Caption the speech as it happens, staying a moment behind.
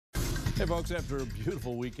Hey folks, after a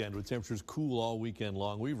beautiful weekend with temperatures cool all weekend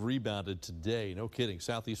long, we've rebounded today. No kidding.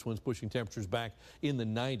 Southeast winds pushing temperatures back in the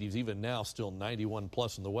 90s. Even now, still 91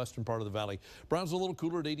 plus in the western part of the valley. Brownsville a little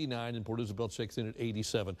cooler at 89 and Port Isabel checks in at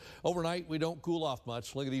 87. Overnight, we don't cool off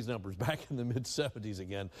much. Look at these numbers, back in the mid 70s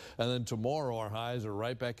again. And then tomorrow, our highs are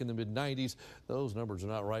right back in the mid 90s. Those numbers are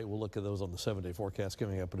not right. We'll look at those on the 7-day forecast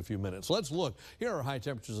coming up in a few minutes. Let's look. Here are high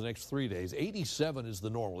temperatures the next 3 days. 87 is the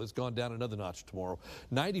normal. It's gone down another notch tomorrow.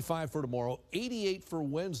 95 for tomorrow, 88 for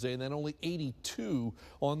Wednesday, and then only 82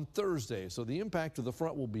 on Thursday. So the impact of the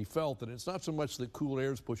front will be felt, and it's not so much that cool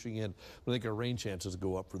air is pushing in, but I think our rain chances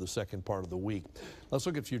go up for the second part of the week. Let's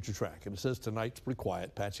look at future track, and it says tonight's pretty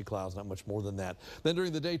quiet. Patchy clouds, not much more than that. Then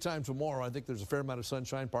during the daytime tomorrow, I think there's a fair amount of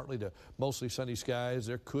sunshine, partly to mostly sunny skies.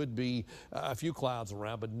 There could be a few clouds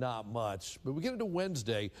around, but not much. But we get into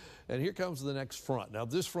Wednesday, and here comes the next front. Now,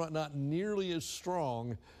 this front not nearly as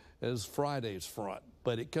strong as Friday's front,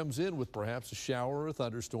 but it comes in with perhaps a shower or a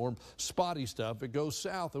thunderstorm, spotty stuff. It goes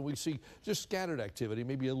south, and we see just scattered activity,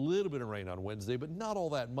 maybe a little bit of rain on Wednesday, but not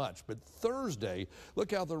all that much. But Thursday,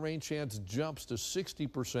 look how the rain chance jumps to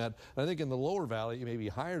 60%. I think in the lower valley, it may be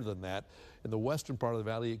higher than that. In the western part of the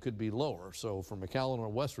valley, it could be lower. So from McAllen or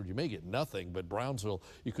westward, you may get nothing, but Brownsville,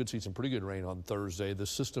 you could see some pretty good rain on Thursday. The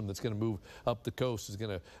system that's going to move up the coast is going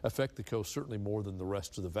to affect the coast certainly more than the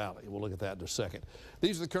rest of the valley. We'll look at that in a second.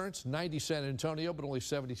 These are the currents, 90 San Antonio, but only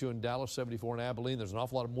 72 in Dallas, 74 in Abilene. There's an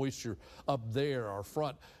awful lot of moisture up there. Our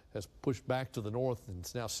front has pushed back to the north, and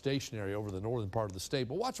it's now stationary over the northern part of the state.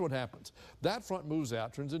 But watch what happens. That front moves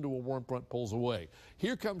out, turns into a warm front, pulls away.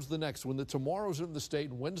 Here comes the next one. The tomorrow's in the state,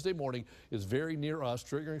 and Wednesday morning is very near us,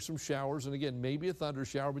 triggering some showers, and again, maybe a thunder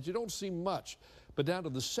shower, but you don't see much. But down to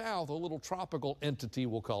the south, a little tropical entity,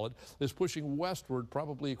 we'll call it, is pushing westward,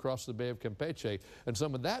 probably across the Bay of Campeche. And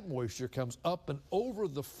some of that moisture comes up and over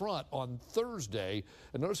the front on Thursday.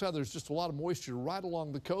 And notice how there's just a lot of moisture right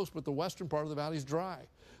along the coast, but the western part of the valley is dry.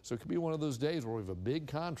 So it could be one of those days where we have a big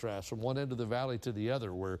contrast from one end of the valley to the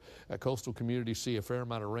other, where coastal communities see a fair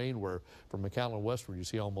amount of rain, where from McAllen westward you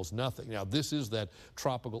see almost nothing. Now, this is that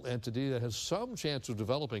tropical entity that has some chance of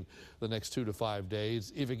developing the next 2 to 5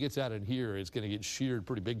 days. If it gets out in here, it's going to get sheared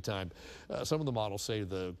pretty big time. Some of the models say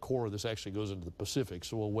the core of this actually goes into the Pacific,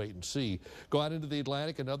 so we'll wait and see. Go out into the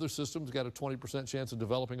Atlantic. Another system's got a 20% chance of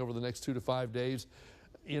developing over the next 2 to 5 days.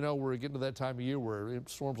 You know, we're getting to that time of year where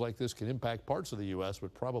storms like this can impact parts of the U.S.,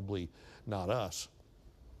 but probably not us.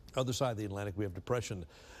 Other side of the Atlantic, we have depression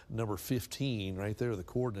number 15 right there, the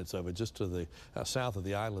coordinates of it, just to the south of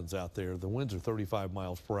the islands out there. The winds are 35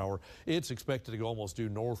 miles per hour. It's expected to go almost due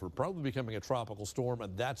northward, probably becoming a tropical storm,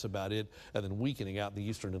 and that's about it, and then weakening out in the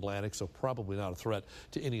eastern Atlantic, so probably not a threat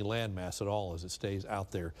to any landmass at all as it stays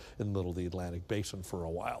out there in the middle of the Atlantic basin for a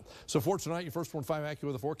while. So for tonight, your first 1-5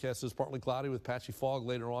 AccuWeather forecast is partly cloudy with patchy fog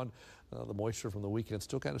later on. The moisture from the weekend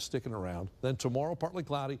still kind of sticking around. Then tomorrow, partly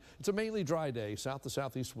cloudy. It's a mainly dry day, south to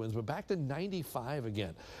southeast winds, but back to 95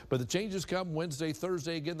 again. But the changes come Wednesday,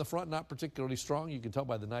 Thursday. Again, the front not particularly strong. You can tell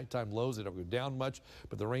by the nighttime lows they don't go down much,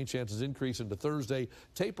 but the rain chances increase into Thursday.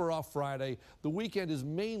 Taper off Friday. The weekend is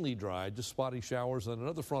mainly dry, just spotty showers. And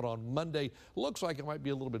another front on Monday. Looks like it might be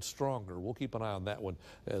a little bit stronger. We'll keep an eye on that one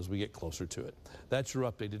as we get closer to it. That's your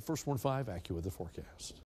updated first 1-5 AccuWeather forecast.